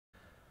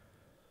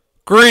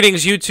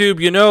Greetings, YouTube.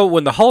 You know,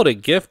 when the holiday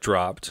gift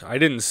dropped, I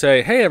didn't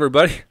say, hey,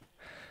 everybody,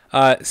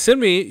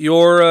 send me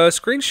your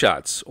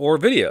screenshots or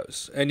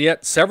videos. And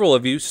yet several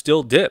of you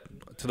still did,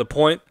 to the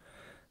point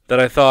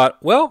that I thought,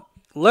 well,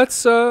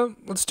 let's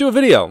do a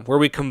video where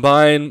we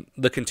combine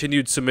the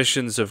continued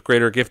submissions of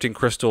greater gifting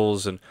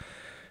crystals and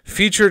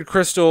featured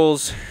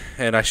crystals,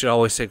 and I should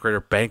always say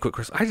greater banquet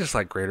crystals. I just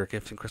like greater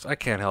gifting crystals. I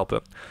can't help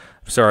it.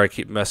 I'm sorry I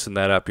keep messing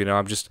that up. You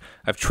know,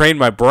 I've trained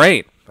my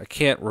brain. I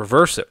can't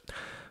reverse it.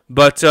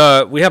 But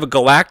we have a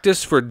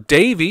Galactus for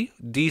Davey,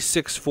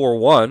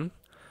 D641,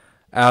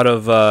 out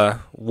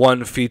of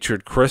one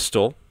featured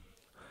crystal.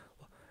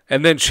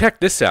 And then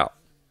check this out.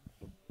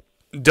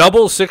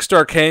 Double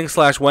 6-star Kang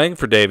 / Wang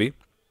for Davey.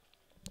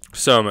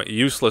 Some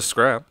useless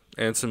scrap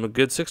and some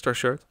good 6-star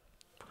shards.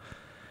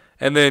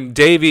 And then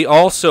Davey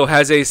also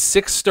has a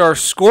 6-star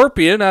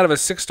Scorpion out of a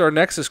 6-star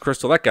Nexus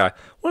crystal. That guy,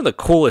 one of the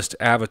coolest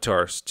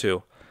avatars,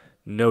 too.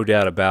 No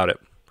doubt about it.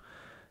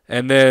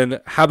 And then,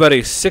 how about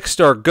a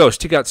 6-star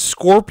Ghost? He got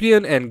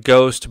Scorpion and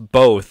Ghost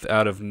both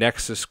out of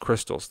Nexus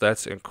crystals.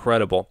 That's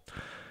incredible.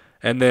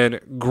 And then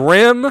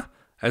Grim,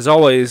 as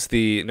always,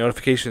 the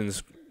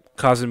notifications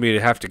causing me to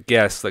have to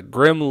guess. Like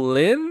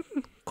Gremlin?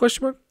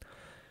 Question mark?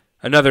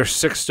 Another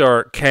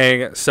 6-star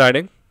Kang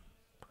sighting.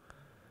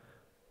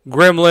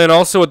 Gremlin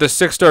also with the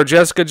 6-star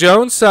Jessica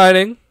Jones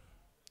sighting.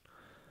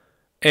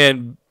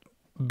 And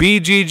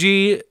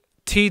BGG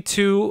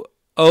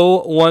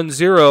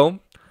T2010,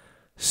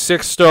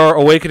 6-star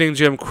Awakening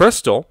Gem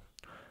Crystal,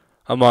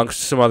 amongst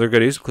some other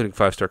goodies, including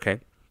 5-star Kang.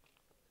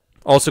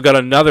 Also got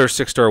another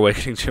 6-star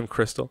Awakening Gem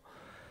Crystal.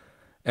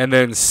 And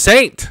then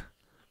Saint.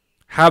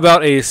 How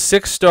about a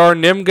 6-star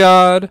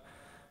Nimgod?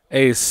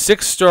 A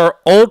 6-star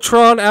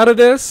Ultron out of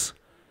this?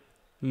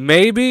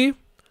 Maybe.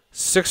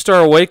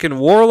 6-star Awakened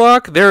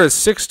Warlock. There is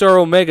 6-star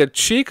Omega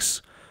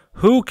Cheeks.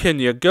 Who can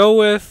you go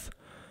with?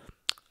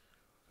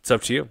 It's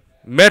up to you.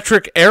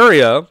 Metric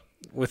Area,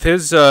 with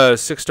his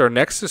 6-star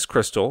Nexus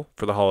crystal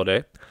for the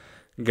holiday,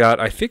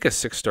 got, I think, a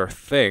 6-star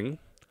thing.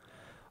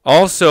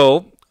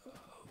 Also,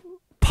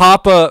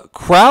 Papa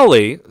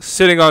Crowley,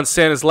 sitting on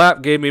Santa's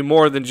lap, gave me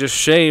more than just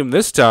shame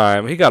this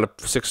time. He got a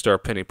 6-star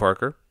Penny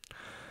Parker.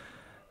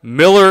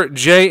 Miller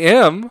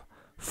JM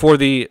for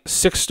the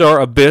 6-star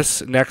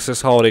Abyss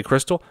Nexus Holiday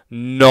Crystal.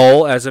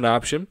 Null as an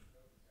option.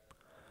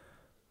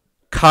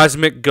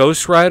 Cosmic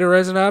Ghost Rider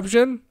as an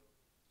option.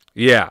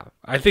 Yeah,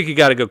 I think you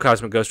got to go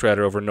Cosmic Ghost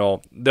Rider over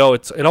Null. Though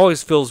it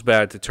always feels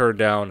bad to turn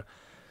down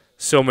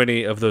so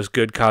many of those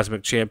good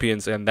Cosmic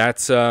Champions, and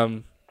that's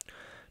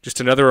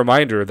just another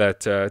reminder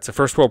that it's a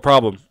first world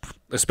problem,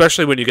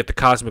 especially when you get the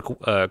Cosmic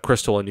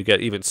Crystal and you get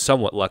even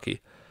somewhat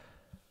lucky.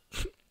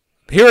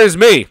 Here is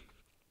me.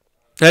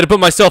 I had to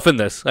put myself in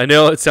this. I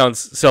know it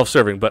sounds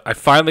self-serving, but I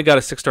finally got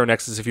a 6-star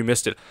Nexus, if you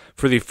missed it,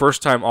 for the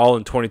first time all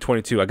in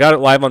 2022. I got it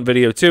live on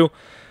video, too.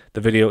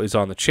 The video is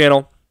on the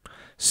channel.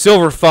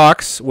 Silver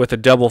Fox with a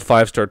double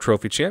 5-star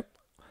trophy champ.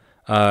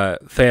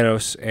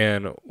 Thanos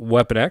and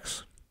Weapon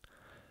X.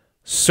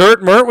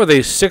 Cert Mert with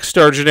a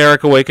 6-star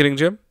generic Awakening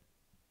Gem.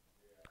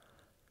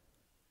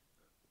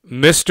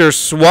 Mr.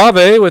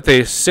 Suave with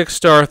a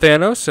 6-star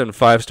Thanos and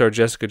 5-star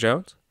Jessica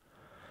Jones.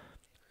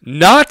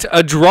 Not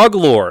a Drug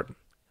Lord.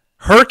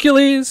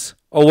 Hercules,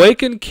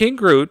 Awakened King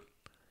Groot.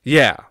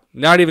 Yeah,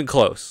 not even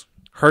close.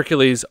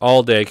 Hercules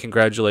all day.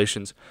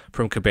 Congratulations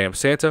from Kabam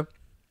Santa.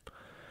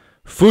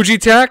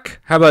 Fujitak,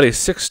 how about a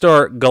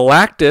 6-star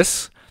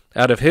Galactus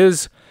out of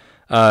his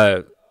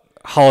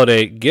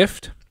holiday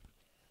gift?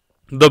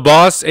 The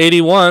Boss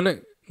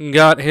 81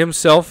 got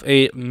himself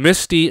a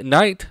Misty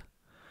Knight.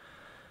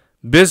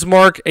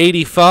 Bismarck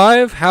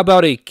 85, how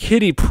about a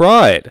Kitty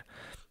Pryde?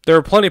 There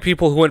are plenty of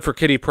people who went for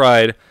Kitty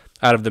Pryde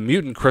out of the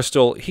Mutant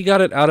Crystal. He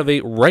got it out of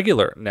a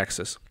regular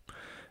Nexus.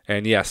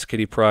 And yes,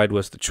 Kitty Pryde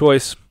was the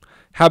choice.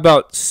 How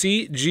about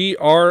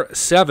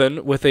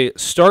CGR7 with a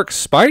Stark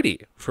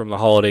Spidey from the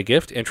holiday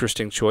gift?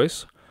 Interesting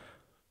choice.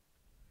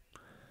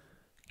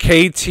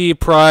 KT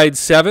Pride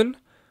 7.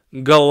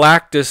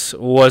 Galactus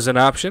was an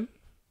option.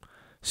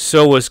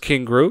 So was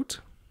King Groot.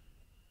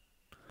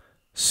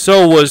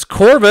 So was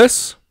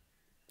Corvus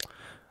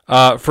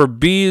for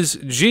Bees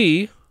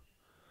G.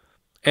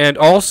 And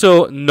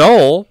also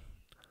Null.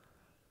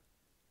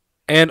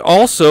 And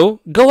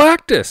also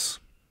Galactus.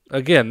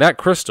 Again, that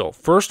crystal.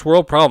 First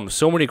world problem.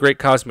 So many great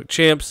cosmic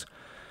champs.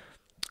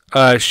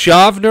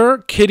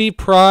 Shavner, Kitty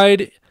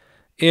Pryde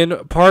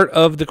in part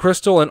of the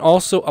crystal, and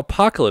also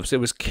Apocalypse. It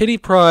was Kitty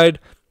Pryde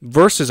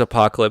versus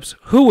Apocalypse.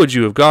 Who would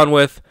you have gone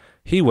with?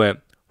 He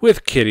went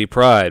with Kitty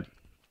Pryde.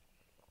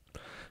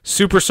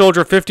 Super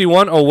Soldier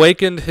 51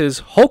 awakened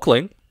his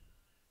Hulkling.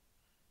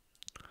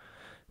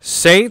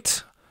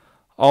 Saint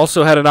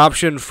also had an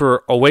option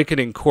for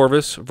awakening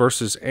Corvus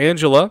versus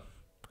Angela.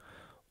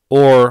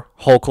 Or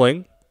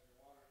Hulkling.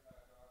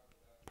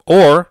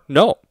 Or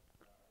no.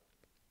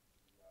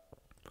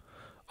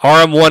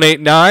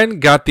 RM189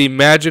 got the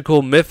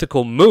magical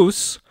mythical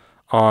moose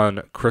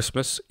on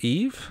Christmas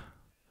Eve.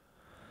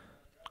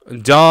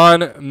 Don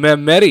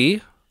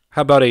Mehmedi,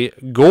 how about a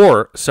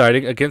Gore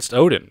sighting against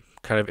Odin?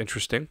 Kind of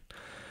interesting.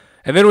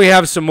 And then we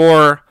have some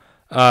more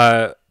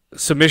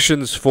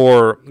Submissions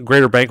for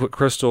Greater Banquet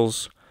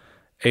Crystals,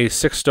 a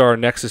 6-star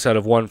Nexus out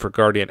of 1 for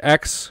Guardian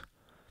X.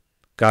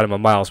 Got him a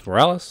Miles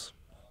Morales.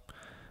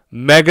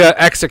 Mega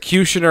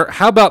Executioner.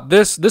 How about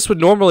this? This would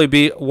normally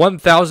be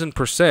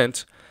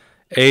 1,000%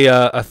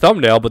 a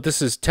thumbnail, but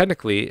this is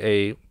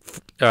technically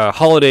a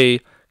holiday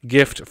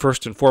gift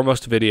first and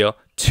foremost video.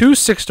 2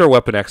 6-star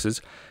Weapon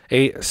X's,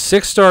 a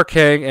 6-star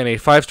Kang, and a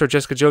 5-star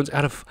Jessica Jones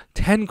out of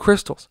 10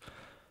 crystals.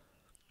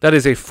 That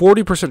is a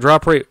 40%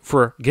 drop rate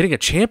for getting a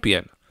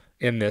champion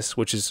in this,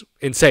 which is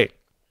insane.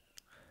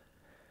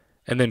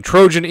 And then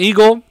Trojan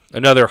Eagle,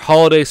 another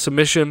holiday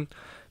submission.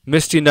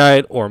 Misty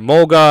Knight or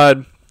Mole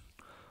God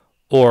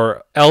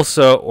or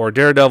Elsa or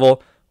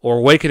Daredevil or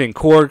Awakening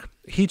Korg.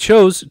 He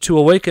chose to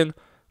awaken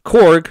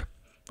Korg,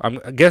 I'm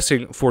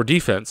guessing, for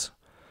defense.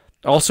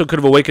 Also could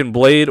have awakened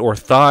Blade or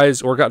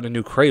Thighs or gotten a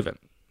new Kraven.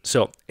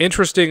 So,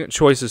 interesting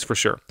choices for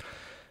sure.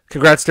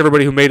 Congrats to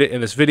everybody who made it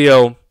in this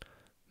video.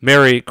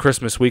 Merry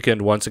Christmas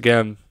weekend once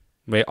again.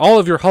 May all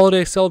of your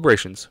holiday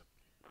celebrations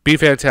be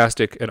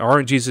fantastic and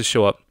RNGesus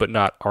show up, but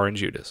not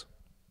RNGudas.